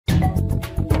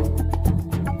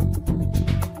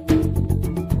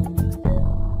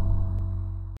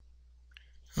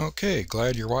Okay,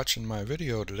 glad you're watching my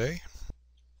video today.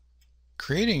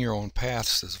 Creating your own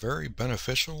paths is very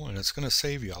beneficial and it's going to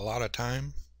save you a lot of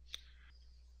time.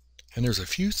 And there's a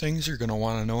few things you're going to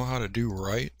want to know how to do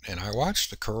right. And I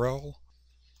watched the Corel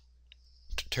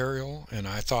tutorial and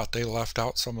I thought they left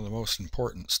out some of the most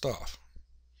important stuff.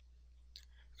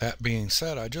 That being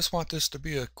said, I just want this to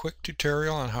be a quick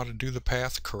tutorial on how to do the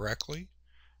path correctly.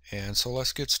 And so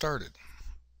let's get started.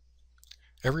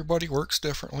 Everybody works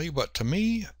differently, but to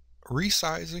me,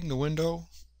 resizing the window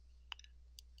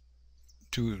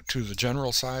to the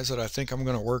general size that I think I'm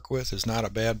going to work with is not a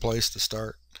bad place to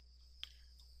start.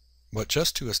 But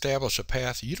just to establish a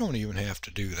path, you don't even have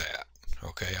to do that.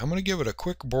 Okay, I'm going to give it a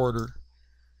quick border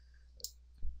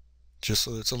just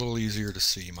so it's a little easier to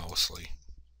see mostly.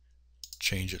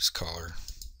 Change its color.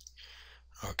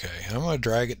 Okay, and I'm going to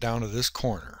drag it down to this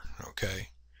corner. Okay.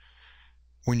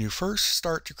 When you first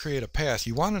start to create a path,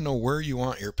 you want to know where you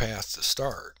want your path to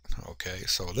start. Okay,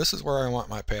 so this is where I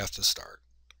want my path to start.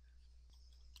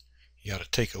 You got to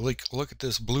take a look at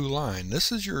this blue line.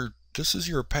 This is your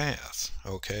path.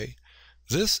 Okay,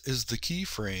 this is the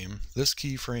keyframe. This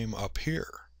keyframe up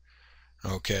here.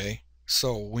 Okay,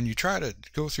 so when you try to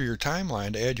go through your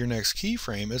timeline to add your next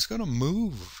keyframe, it's going to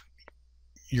move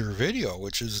your video,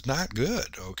 which is not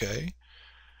good. Okay.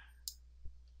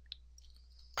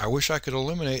 I wish I could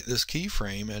eliminate this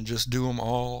keyframe and just do them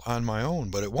all on my own,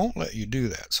 but it won't let you do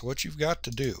that. So what you've got to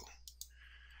do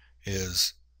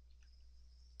is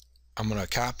I'm going to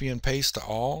copy and paste to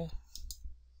all.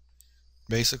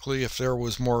 Basically, if there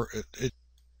was more,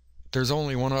 there's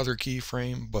only one other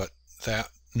keyframe, but that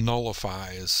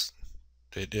nullifies,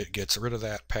 it gets rid of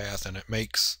that path and it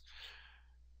makes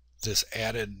this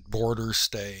added border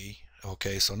stay.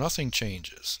 Okay, so nothing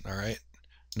changes. All right,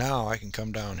 now I can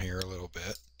come down here a little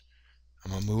bit. I'm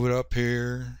going to move it up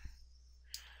here.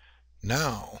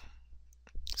 Now,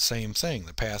 same thing.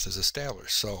 The path is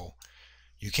established. So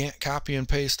you can't copy and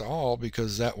paste all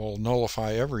because that will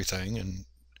nullify everything. And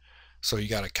so you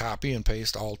got to copy and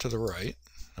paste all to the right.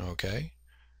 Okay.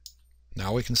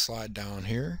 Now we can slide down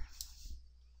here.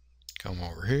 Come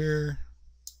over here.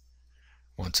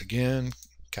 Once again,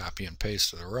 copy and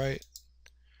paste to the right.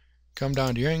 Come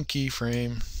down to your end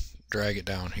keyframe. Drag it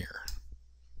down here.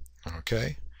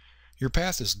 Okay. Your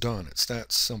path is done. It's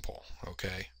that simple.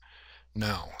 Okay.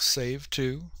 Now save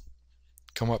to.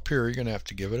 Come up here. You're going to have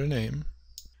to give it a name.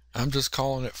 I'm just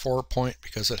calling it 4-point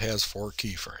because it has 4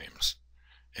 keyframes.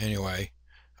 Anyway,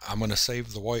 I'm going to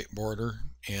save the white border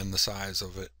and the size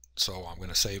of it. So I'm going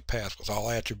to save path with all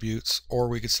attributes, or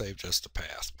we could save just the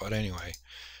path. But anyway,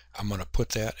 I'm going to put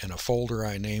that in a folder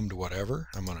I named whatever.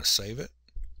 I'm going to save it.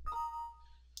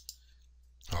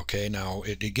 Okay, now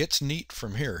it gets neat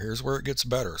from here. Here's where it gets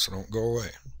better, so don't go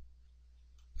away.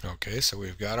 Okay, so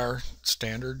we've got our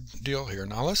standard deal here.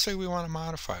 Now let's say we want to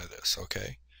modify this.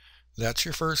 Okay, that's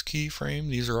your first keyframe.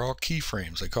 These are all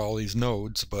keyframes. They call these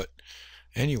nodes, but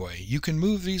anyway, you can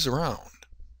move these around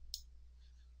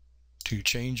to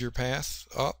change your path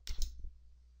up.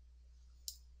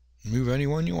 Move any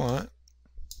one you want.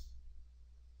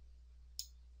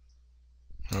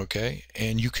 Okay,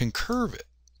 and you can curve it.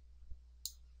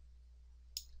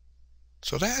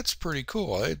 So that's pretty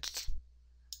cool.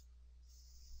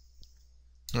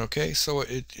 Okay, so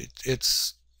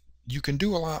it's you can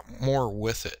do a lot more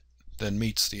with it than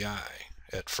meets the eye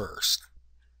at first.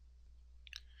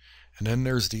 And then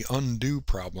there's the undo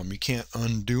problem. You can't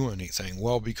undo anything.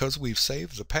 Well, because we've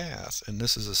saved the path, and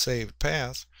this is a saved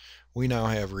path, we now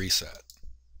have reset.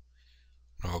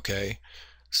 Okay,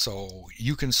 so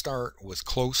you can start with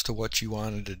close to what you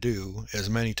wanted to do as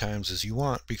many times as you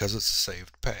want because it's a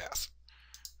saved path.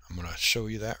 I'm going to show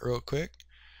you that real quick.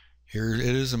 Here it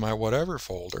is in my whatever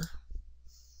folder.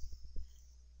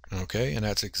 Okay, and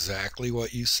that's exactly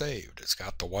what you saved. It's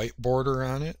got the white border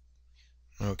on it.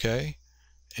 Okay,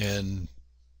 and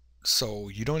so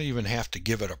you don't even have to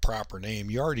give it a proper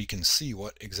name. You already can see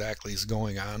what exactly is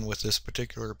going on with this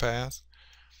particular path.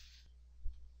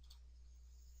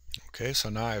 Okay, so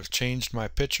now I've changed my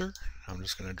picture. I'm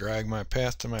just going to drag my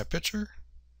path to my picture.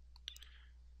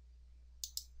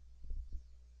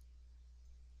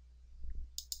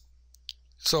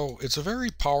 So it's a very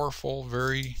powerful,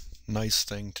 very nice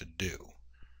thing to do.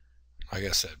 Like I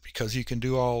said, because you can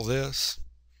do all this,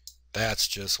 that's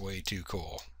just way too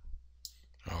cool.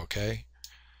 Okay.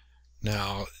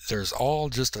 Now there's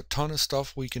just a ton of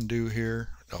stuff we can do here,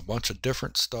 a bunch of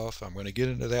different stuff. I'm going to get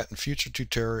into that in future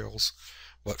tutorials.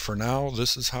 But for now,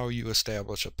 this is how you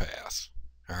establish a path.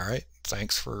 All right.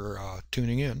 Thanks for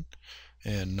tuning in.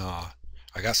 And I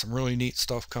got some really neat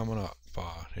stuff coming up.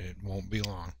 It won't be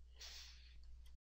long.